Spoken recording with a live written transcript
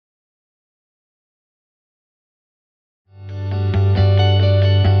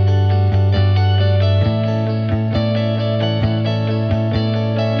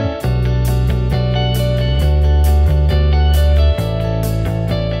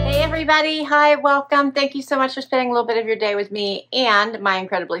everybody. Hi, welcome. Thank you so much for spending a little bit of your day with me and my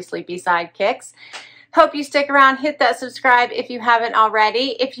incredibly sleepy sidekicks. Hope you stick around. Hit that subscribe if you haven't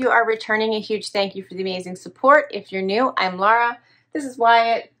already. If you are returning, a huge thank you for the amazing support. If you're new, I'm Laura. This is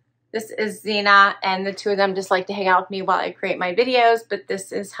Wyatt. This is Zena, and the two of them just like to hang out with me while I create my videos, but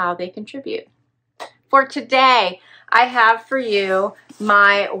this is how they contribute. For today, I have for you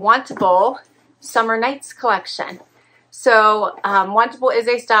my Wantable Summer Nights collection. So Wantable is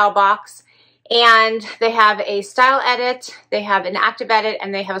a style box, and they have a style edit, they have an active edit,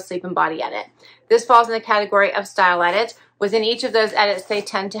 and they have a sleep and body edit. This falls in the category of style edit. Within each of those edits, they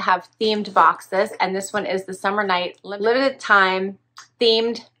tend to have themed boxes, and this one is the Summer Night limited time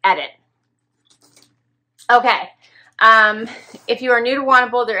themed edit. Okay, if you are new to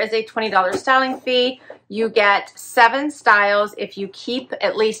Wantable, there is a $20 styling fee. You get 7 styles. If you keep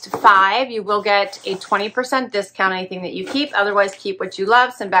at least 5, you will get a 20% discount on anything that you keep. Otherwise, keep what you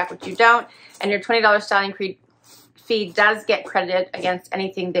love, send back what you don't, and your $20 styling fee does get credited against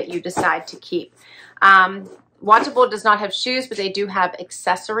anything that you decide to keep. Wantable does not have shoes, but they do have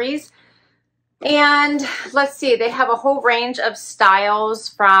accessories. And let's see, they have a whole range of styles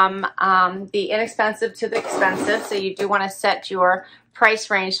from the inexpensive to the expensive. So you do want to set your price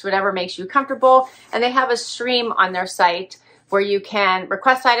range to whatever makes you comfortable. And they have a stream on their site where you can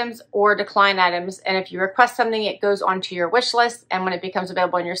request items or decline items. And if you request something, it goes onto your wish list. And when it becomes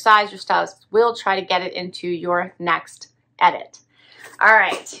available in your size, your stylist will try to get it into your next edit. All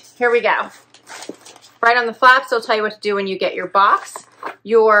right, here we go. Right on the flaps, they'll tell you what to do when you get your box.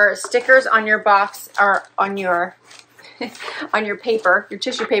 Your stickers on your box are on your on your paper, your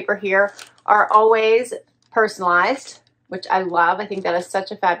tissue paper here, are always personalized, which I love. I think that is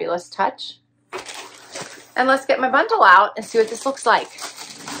such a fabulous touch. And let's get my bundle out and see what this looks like.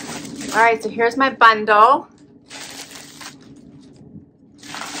 All right, so here's my bundle.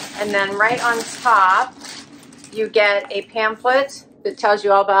 And then right on top, you get a pamphlet that tells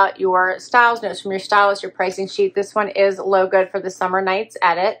you all about your styles, notes from your stylist, your pricing sheet. This one is logoed for the Summer Nights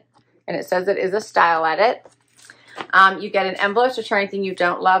edit, and it says it is a style edit. You get an envelope to try anything you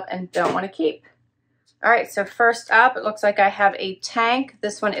don't love and don't want to keep. All right, so first up, it looks like I have a tank.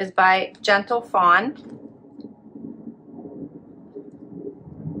 This one is by Gentle Fawn.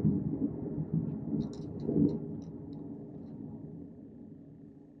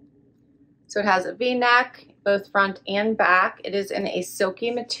 So it has a V-neck, both front and back. It is in a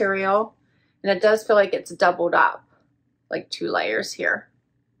silky material, and it does feel like it's doubled up, like 2 layers here.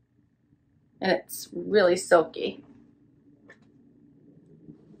 And it's really silky.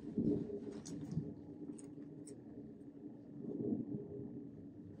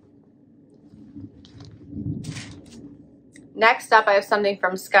 Next up, I have something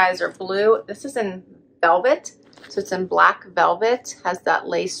from Skies Are Blue. This is in velvet, so it's in black velvet, has that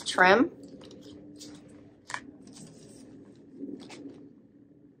lace trim.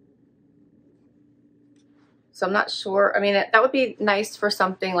 So I'm not sure. I mean, that would be nice for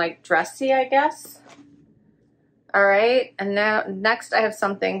something like dressy, I guess. All right, and now next I have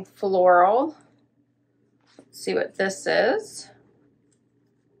something floral. Let's see what this is.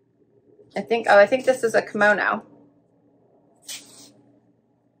 I think this is a kimono.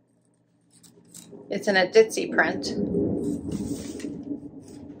 It's in a Ditsy print.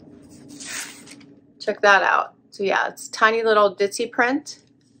 Check that out. So yeah, it's tiny little Ditsy print,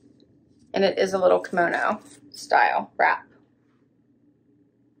 and it is a little kimono style wrap.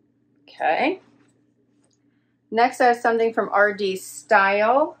 Okay. Next I have something from RD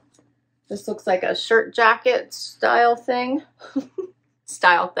Style. This looks like a shirt jacket style thing.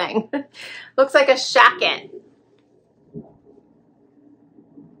 Style thing. Looks like a shacket.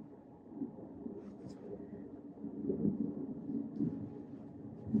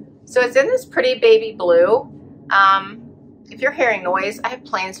 So it's in this pretty baby blue. If you're hearing noise, I have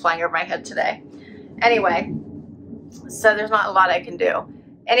planes flying over my head today. Anyway, so there's not a lot I can do.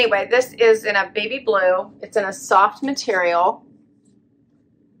 Anyway, this is in a baby blue. It's in a soft material.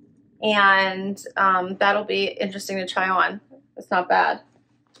 And that'll be interesting to try on. It's not bad.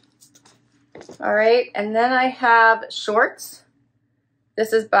 All right, and then I have shorts.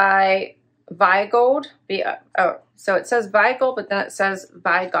 This is by Vigoss. So it says Vigoss, but then it says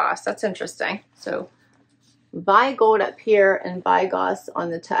Vigoss. That's interesting. So Vigoss up here and Vigoss on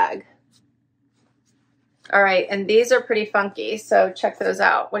the tag. All right, and these are pretty funky, so check those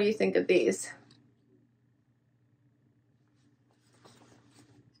out. What do you think of these?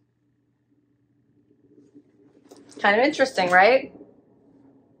 Kind of interesting, right?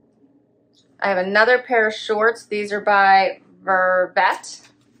 I have another pair of shorts. These are by Vervet.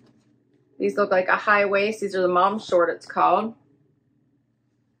 These look like a high waist. These are the mom short, it's called.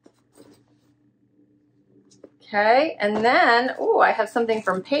 Okay, and then, oh, I have something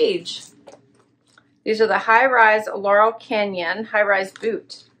from Paige. These are the high-rise Laurel Canyon high-rise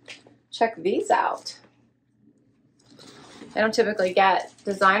boot. Check these out. I don't typically get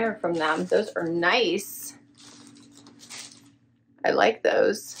designer from them. Those are nice. I like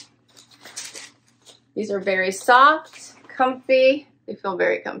those. These are very soft, comfy. They feel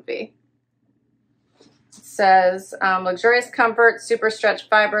very comfy. It says luxurious comfort, super stretch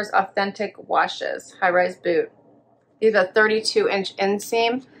fibers, authentic washes, high-rise boot. These are 32-inch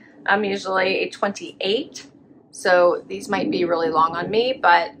inseam. I'm usually a 28, so these might be really long on me,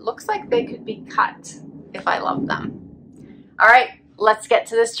 but looks like they could be cut if I love them. All right, let's get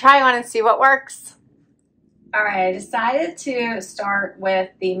to this try on and see what works. All right, I decided to start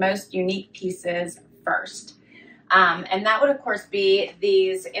with the most unique pieces first. And that would, of course, be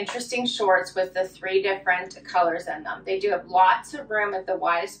these interesting shorts with the 3 different colors in them. They do have lots of room at the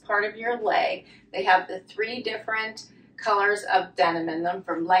widest part of your leg. They have the 3 different colors of denim in them,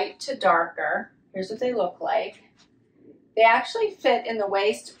 from light to darker. Here's what they look like. They actually fit in the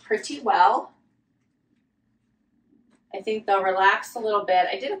waist pretty well. I think they'll relax a little bit.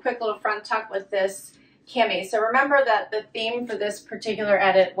 I did a quick little front tuck with this Cami. So remember that the theme for this particular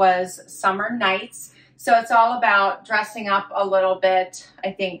edit was summer nights. So it's all about dressing up a little bit,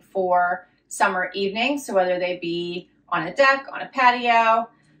 I think, for summer evenings. So whether they be on a deck, on a patio,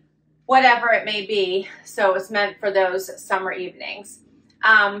 whatever it may be. So it's meant for those summer evenings.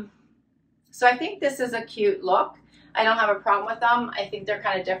 So I think this is a cute look. I don't have a problem with them. I think they're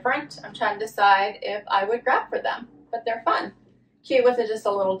kind of different. I'm trying to decide if I would grab for them, but they're fun. Cute with just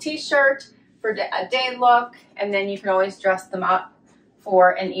a little t-shirt for a day look, and then you can always dress them up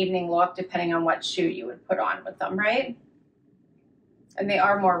for an evening look depending on what shoe you would put on with them, right? And they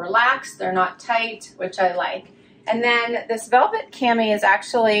are more relaxed. They're not tight, which I like. And then this velvet cami is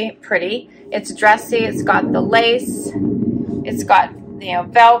actually pretty. It's dressy. It's got the lace. It's got, you know,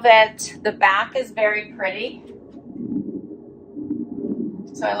 velvet. The back is very pretty.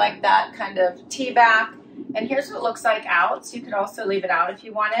 So I like that kind of T-back. And here's what it looks like out. So you could also leave it out if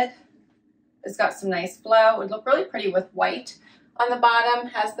you wanted. It's got some nice flow. It would look really pretty with white. On the bottom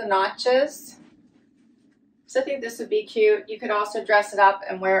has the notches. So I think this would be cute. You could also dress it up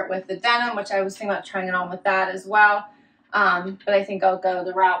and wear it with the denim, which I was thinking about trying it on with that as well. But I think I'll go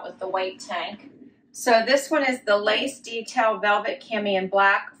the route with the white tank. So this one is the lace detail velvet cami in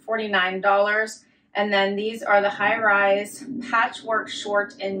black, $49. And then these are the high-rise patchwork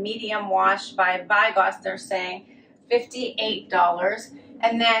short in medium wash by Vigoss. They're saying $58.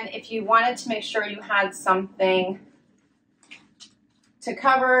 And then if you wanted to make sure you had something to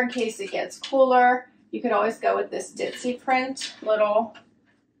cover in case it gets cooler, you could always go with this Ditsy print little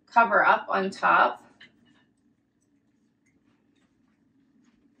cover up on top.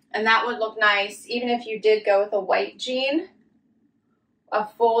 And that would look nice even if you did go with a white jean, a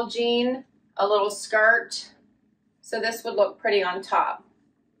full jean, a little skirt. So this would look pretty on top.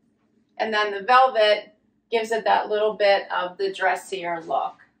 And then the velvet gives it that little bit of the dressier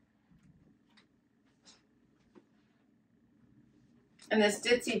look. And this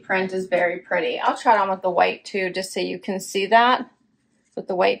Ditsy print is very pretty. I'll try it on with the white too, just so you can see that with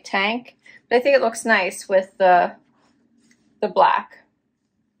the white tank. But I think it looks nice with the black.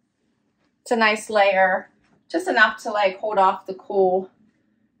 It's a nice layer, just enough to like hold off the cool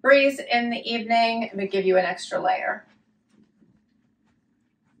breeze in the evening, but give you an extra layer.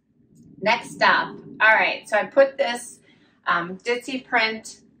 Next up, all right, so I put this Ditsy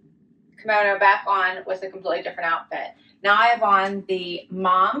print kimono back on with a completely different outfit. Now I have on the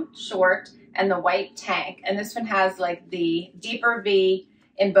mom short and the white tank, and this one has like the deeper V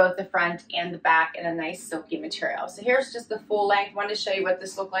in both the front and the back in a nice silky material. So here's just the full length. I wanted to show you what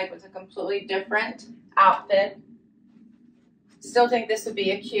this looked like with a completely different outfit. Still think this would be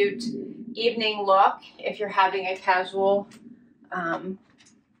a cute evening look if you're having a casual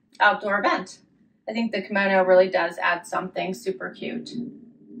outdoor event. I think the kimono really does add something super cute.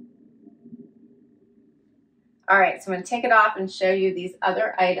 All right, so I'm going to take it off and show you these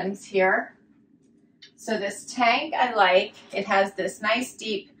other items here. So this tank I like. It has this nice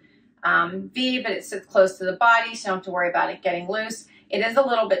deep V, but it sits close to the body, so you don't have to worry about it getting loose. It is a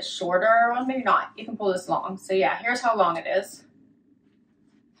little bit shorter, well, maybe not. You can pull this long. So yeah, here's how long it is.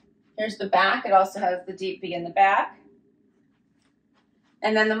 Here's the back. It also has the deep V in the back.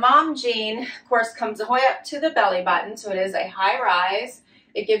 And then the mom jean, of course, comes all the way up to the belly button, so it is a high rise.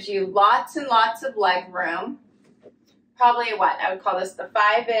 It gives you lots and lots of leg room. Probably what? I would call this the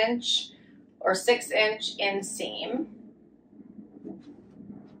 5-inch or 6-inch inseam.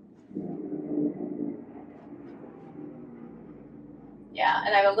 Yeah,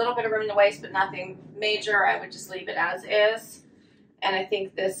 and I have a little bit of room in the waist, but nothing major. I would just leave it as is. And I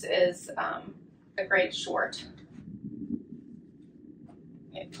think this is a great short.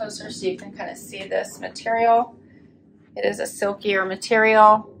 Get closer so you can kind of see this material. It is a silkier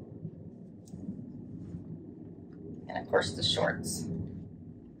material. And of course the shorts.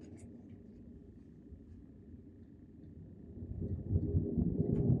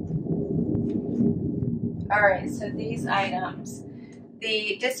 All right, so these items.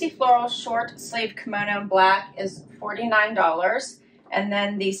 The Ditsy Floral short sleeve kimono in black is $49. And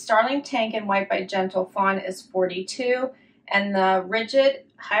then the Starling tank in white by Gentle Fawn is $42. And the rigid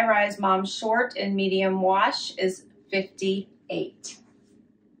high-rise mom short in medium wash is $58.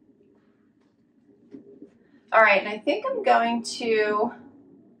 All right, and I think I'm going to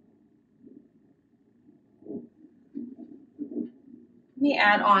let me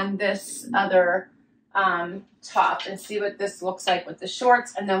add on this other top and see what this looks like with the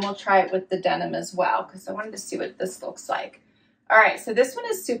shorts, and then we'll try it with the denim as well because I wanted to see what this looks like. All right, so this one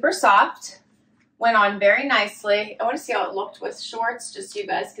is super soft, went on very nicely. I want to see how it looked with shorts just so you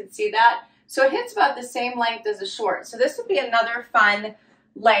guys can see that. So it hits about the same length as a short. So this would be another fun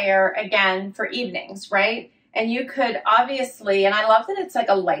layer again for evenings, right? And you could obviously, and I love that it's like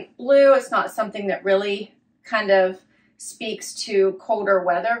a light blue. It's not something that really kind of speaks to colder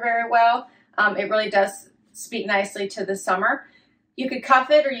weather very well. It really does speak nicely to the summer. You could cuff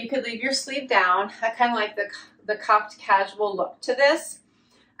it or you could leave your sleeve down. I kind of like the cuffed casual look to this.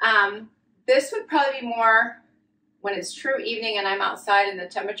 This would probably be more when it's true evening and I'm outside and the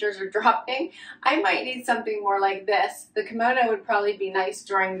temperatures are dropping. I might need something more like this. The kimono would probably be nice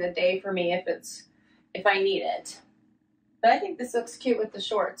during the day for me if I need it. But I think this looks cute with the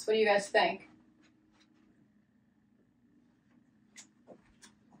shorts. What do you guys think?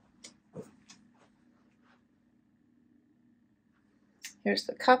 Here's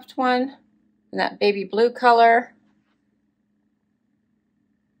the cuffed one in that baby blue color.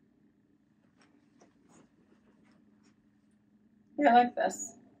 Yeah, I like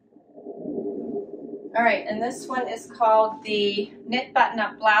this. All right, and this one is called the Knit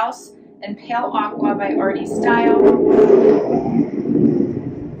Button-Up Blouse in Pale Aqua by armoire.style.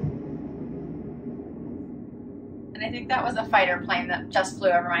 And I think that was a fighter plane that just flew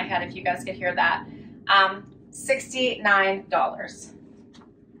over my head, if you guys could hear that. $69.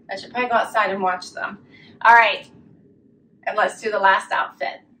 I should probably go outside and watch them. All right, and let's do the last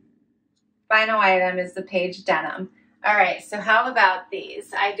outfit. Final item is the Paige denim. All right, so how about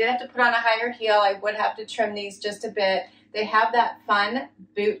these? I did have to put on a higher heel. I would have to trim these just a bit. They have that fun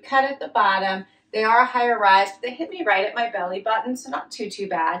boot cut at the bottom. They are a higher rise, but they hit me right at my belly button, so not too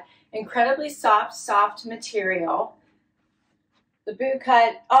bad. Incredibly soft material. The boot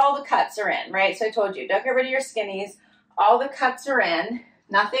cut, all the cuts are in, right? So I told you, don't get rid of your skinnies. All the cuts are in.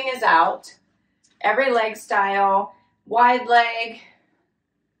 Nothing is out. Every leg style, wide leg,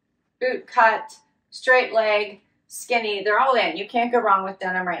 boot cut, straight leg, skinny, they're all in. You can't go wrong with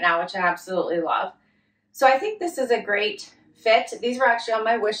denim right now, which I absolutely love. So I think this is a great fit. These were actually on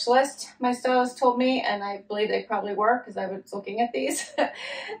my wish list, my stylist told me, and I believe they probably were because I was looking at these.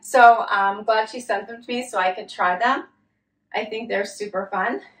 So I'm glad she sent them to me so I could try them. I think they're super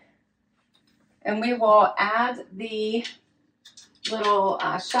fun. And we will add the little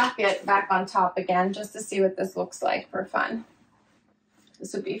shacket back on top again just to see what this looks like for fun.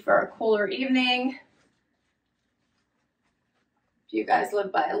 This would be for a cooler evening. If you guys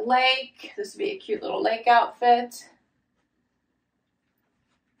live by a lake, this would be a cute little lake outfit.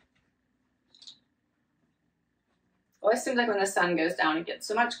 Always seems like when the sun goes down, it gets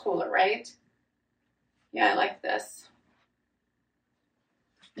so much cooler, right? Yeah, I like this.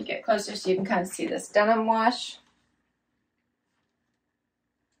 You get closer so you can kind of see this denim wash.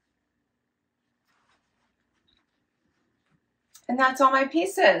 And that's all my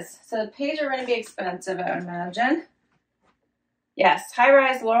pieces. So the Paige are going to be expensive, I would imagine. Yes,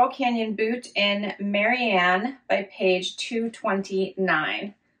 high-rise Laurel Canyon boot in Marianne by Paige,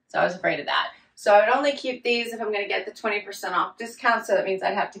 $229. So I was afraid of that. So I would only keep these if I'm going to get the 20% off discount. So that means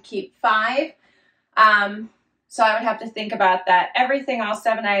I'd have to keep 5. So I would have to think about that. Everything, all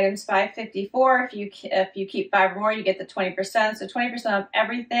 7 items, $554. If you keep 5 or more, you get the 20%. So 20% off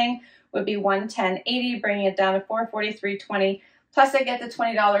everything would be $110.80, bringing it down to $443.20. Plus I get the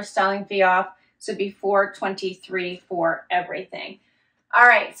 $20 styling fee off. So it'd be $423 for everything. All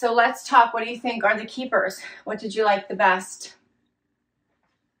right, so let's talk. What do you think are the keepers? What did you like the best?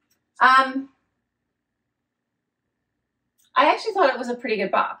 I actually thought it was a pretty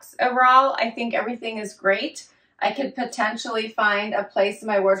good box. Overall, I think everything is great. I could potentially find a place in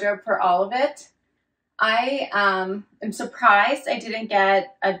my wardrobe for all of it. I am surprised I didn't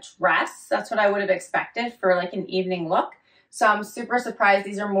get a dress. That's what I would have expected for like an evening look. So I'm super surprised.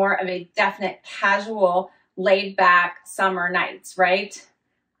 These are more of a definite casual, laid back summer nights, right?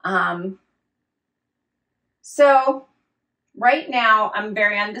 So right now I'm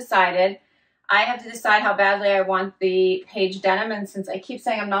very undecided. I have to decide how badly I want the Paige denim. And since I keep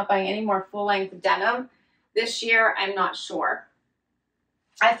saying I'm not buying any more full length denim this year, I'm not sure.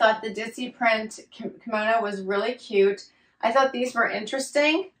 I thought the Ditsy print kimono was really cute. I thought these were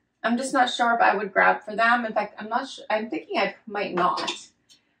interesting. I'm just not sure if I would grab for them. In fact, I'm not sure. I'm thinking I might not.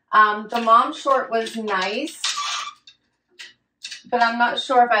 The mom short was nice, but I'm not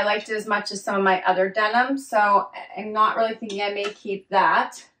sure if I liked it as much as some of my other denim. So I'm not really thinking I may keep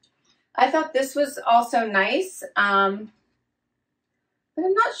that. I thought this was also nice, but I'm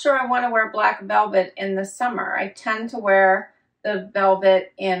not sure I want to wear black velvet in the summer. I tend to wear the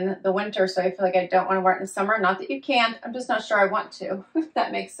velvet in the winter, so I feel like I don't want to wear it in the summer. Not that you can't, I'm just not sure I want to, if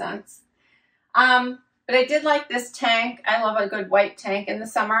that makes sense. But I did like this tank. I love a good white tank in the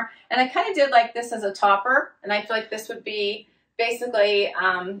summer, and I kind of did like this as a topper, and I feel like this would be basically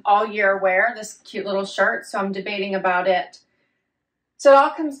all year wear, this cute little shirt, so I'm debating about it. So it all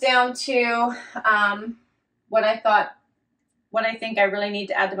comes down to what I think I really need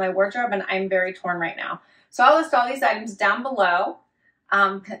to add to my wardrobe, and I'm very torn right now. So I'll list all these items down below,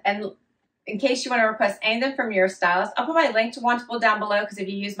 and in case you want to request anything from your stylist, I'll put my link to Wantable down below, because if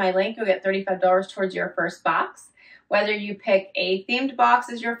you use my link, you'll get $35 towards your first box. Whether you pick a themed box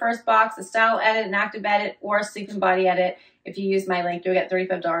as your first box, a style edit, an active edit, or a sleep and body edit, if you use my link, you'll get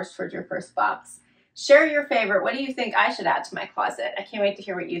 $35 towards your first box. Share your favorite. What do you think I should add to my closet? I can't wait to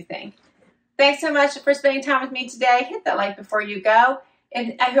hear what you think. Thanks so much for spending time with me today. Hit that like before you go.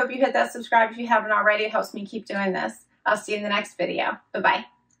 And I hope you hit that subscribe if you haven't already. It helps me keep doing this. I'll see you in the next video.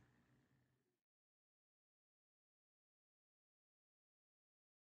 Bye-bye.